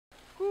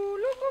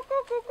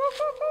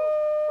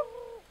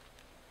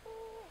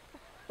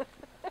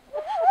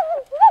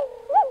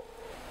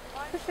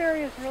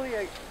area is really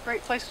a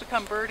great place to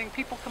come birding.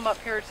 People come up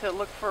here to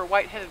look for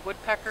white-headed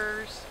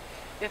woodpeckers.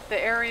 If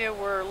the area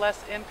were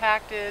less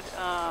impacted,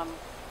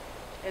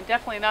 and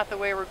definitely not the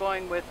way we're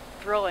going with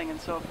drilling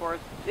and so forth,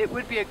 it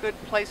would be a good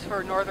place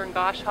for northern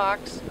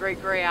goshawks,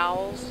 great gray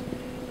owls.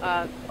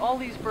 All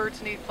these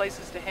birds need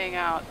places to hang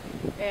out,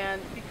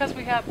 and because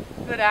we have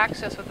good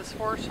access with this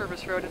Forest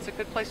Service road, it's a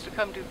good place to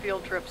come do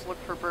field trips, look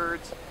for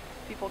birds.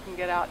 People can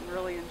get out and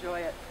really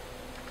enjoy it.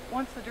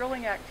 Once the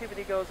drilling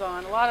activity goes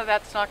on, a lot of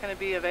that's not going to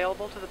be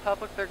available to the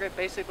public. They're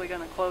basically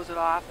going to close it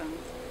off and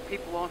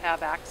people won't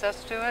have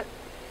access to it.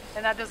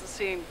 And that doesn't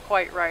seem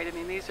quite right. I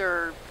mean, these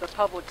are the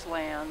public's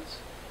lands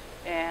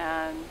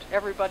and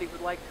everybody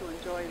would like to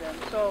enjoy them.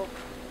 So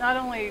not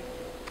only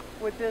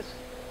would this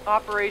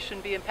operation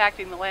be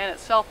impacting the land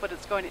itself, but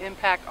it's going to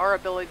impact our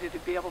ability to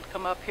be able to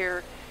come up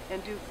here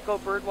and go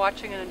bird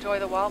watching and enjoy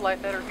the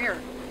wildlife that are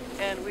here.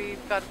 And we've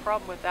got a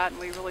problem with that,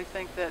 and we really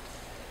think that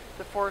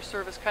the Forest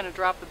Service kind of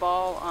dropped the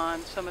ball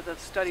on some of the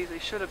studies they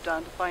should have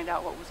done to find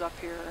out what was up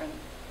here, and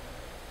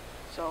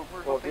so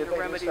we're hoping to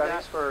remedy that. Did they do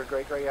studies for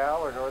great gray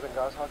owl or northern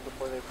goshawk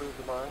before they approved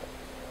the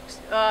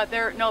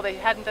mine? No, they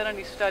hadn't done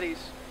any studies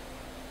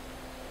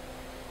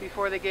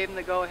before they gave them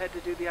the go-ahead to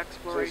do the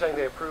exploration. So you're saying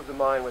they approved the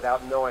mine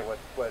without knowing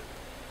what's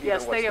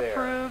Yes, they there.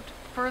 approved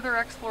further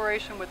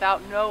exploration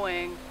without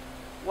knowing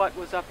what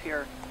was up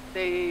here.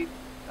 They,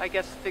 I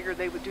guess, figured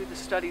they would do the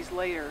studies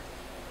later.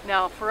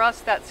 Now, for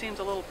us, that seems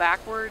a little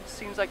backwards.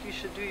 Seems like you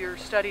should do your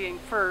studying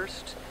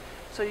first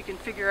so you can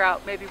figure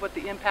out maybe what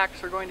the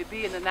impacts are going to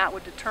be, and then that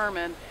would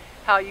determine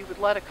how you would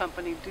let a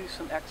company do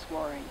some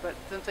exploring. But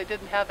since they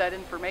didn't have that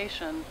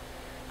information,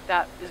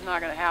 that is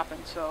not going to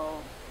happen. So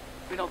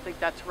we don't think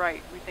that's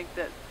right. We think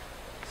that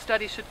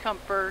studies should come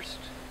first,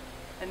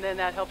 and then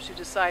that helps you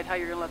decide how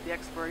you're going to let the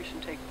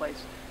exploration take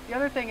place. The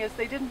other thing is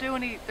they didn't do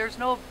there's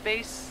no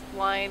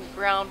baseline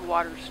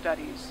groundwater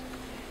studies.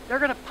 They're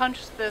going to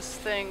punch this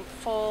thing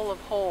full of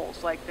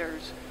holes, like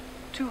there's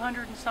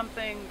 200 and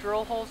something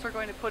drill holes they're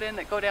going to put in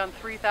that go down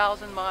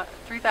 3,000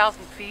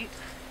 feet.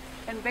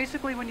 And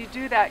basically when you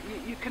do that,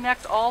 you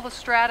connect all the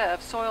strata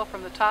of soil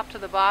from the top to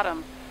the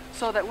bottom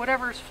so that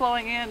whatever's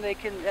flowing in, they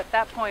can at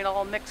that point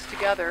all mix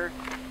together.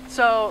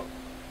 So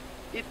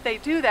if they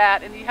do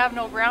that and you have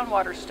no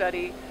groundwater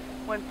study,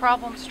 when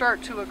problems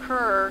start to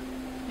occur,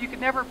 you can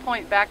never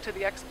point back to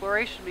the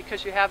exploration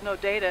because you have no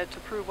data to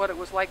prove what it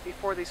was like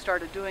before they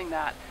started doing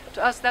that.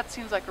 To us, that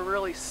seems like a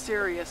really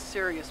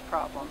serious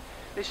problem.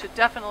 They should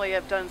definitely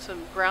have done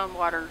some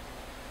groundwater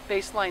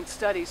baseline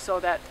studies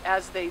so that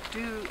as they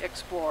do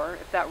explore,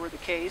 if that were the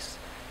case,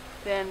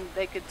 then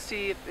they could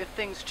see if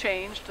things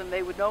changed and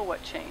they would know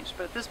what changed.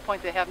 But at this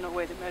point, they have no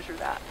way to measure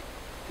that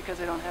because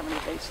they don't have any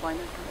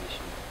baseline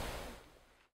information.